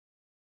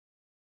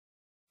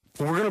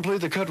We're going to play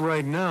the cut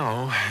right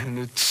now, and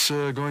it's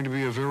going to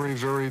be a very,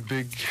 very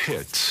big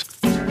hit.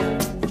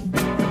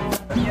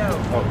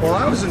 While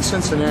I was in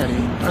Cincinnati,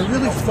 I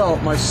really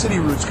felt my city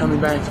roots coming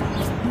back to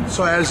me.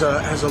 So as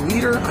a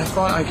leader, I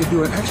thought I could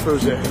do an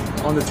expose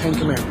on the Ten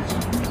Commandments.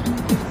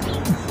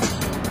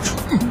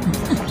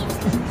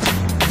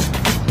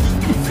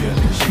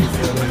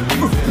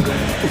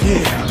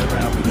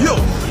 Yeah. Yo,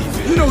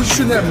 you know you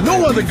shouldn't have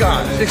no other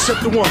God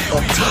except the one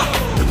up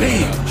top, the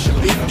man,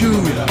 big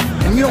dude.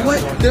 And you know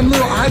what? Them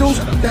little idols,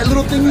 that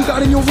little thing you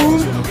got in your room,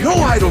 no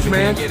idols,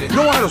 man.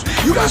 No idols.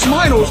 You got some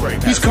idols,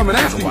 he's coming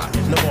after you.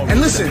 And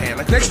listen,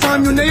 next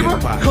time your neighbor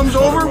comes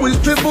over with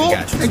his pit bull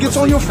and gets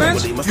on your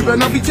fence, you better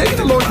not be taking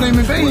the Lord's name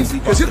in vain,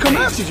 because he'll come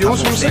after you, you know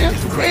what I'm saying?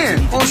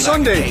 And on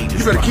Sunday, you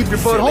better keep your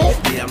butt home,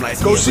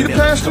 go see the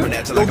pastor,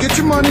 go get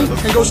your money,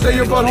 and go stay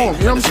your butt home.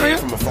 You know what I'm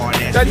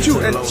saying? That too.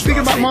 And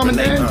speaking about mom and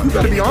dad, you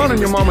better be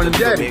honoring your mama and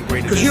daddy,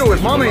 because you know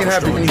if mama ain't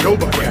happy, ain't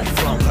nobody happy.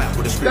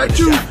 That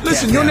too.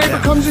 Listen, your neighbor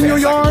comes in your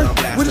yard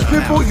with his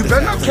pit bull, you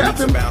better not cap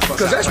him,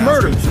 because that's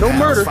murder. No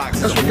murder.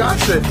 That's what God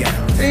said.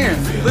 And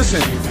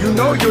listen, you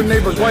know your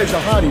neighbor's wife's a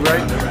hottie,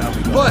 right?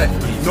 But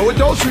no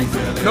adultery.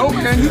 No,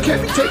 man, you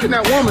can't be taking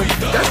that woman.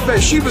 That's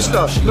Bathsheba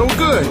stuff. No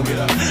good.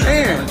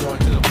 And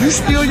you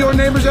steal your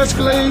neighbor's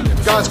Escalade,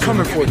 God's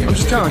coming for you. I'm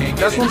just telling you.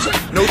 That's what I'm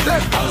saying. No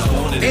theft.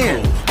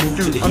 And,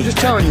 dude, I'm just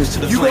telling you,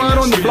 you go out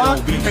on the block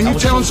and you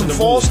telling some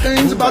false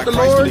things about the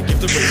Lord,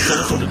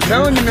 I'm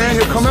telling you, man,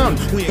 he'll come out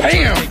and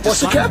bam,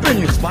 bust a cap in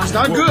you. It's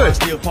not good.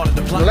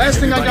 The last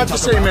thing I got to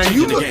say, man,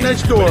 you look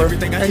next door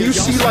and you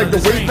see like the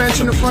weight bench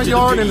in the front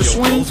yard and the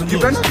swing, you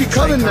better not be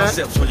cutting that,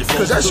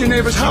 because that's your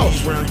neighbor's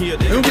house. You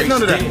don't get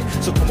none of that.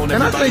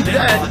 And I think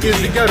that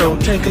is the Ghetto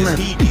 10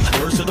 Commandments.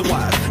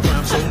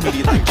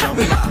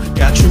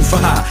 Got truth for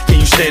high, can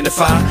you stand the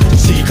fire?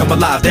 See you come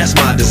alive, that's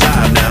my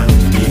desire now.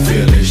 He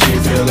feel it, she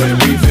feel it,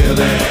 we feel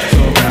it. So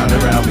round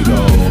and round we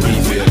go.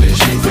 He feel it,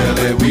 she feel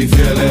it, we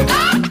feel it.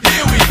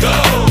 Here we go.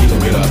 He gon'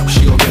 get up,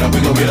 she gon' get up,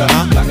 we gon' get up.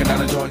 Locking down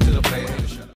the joint.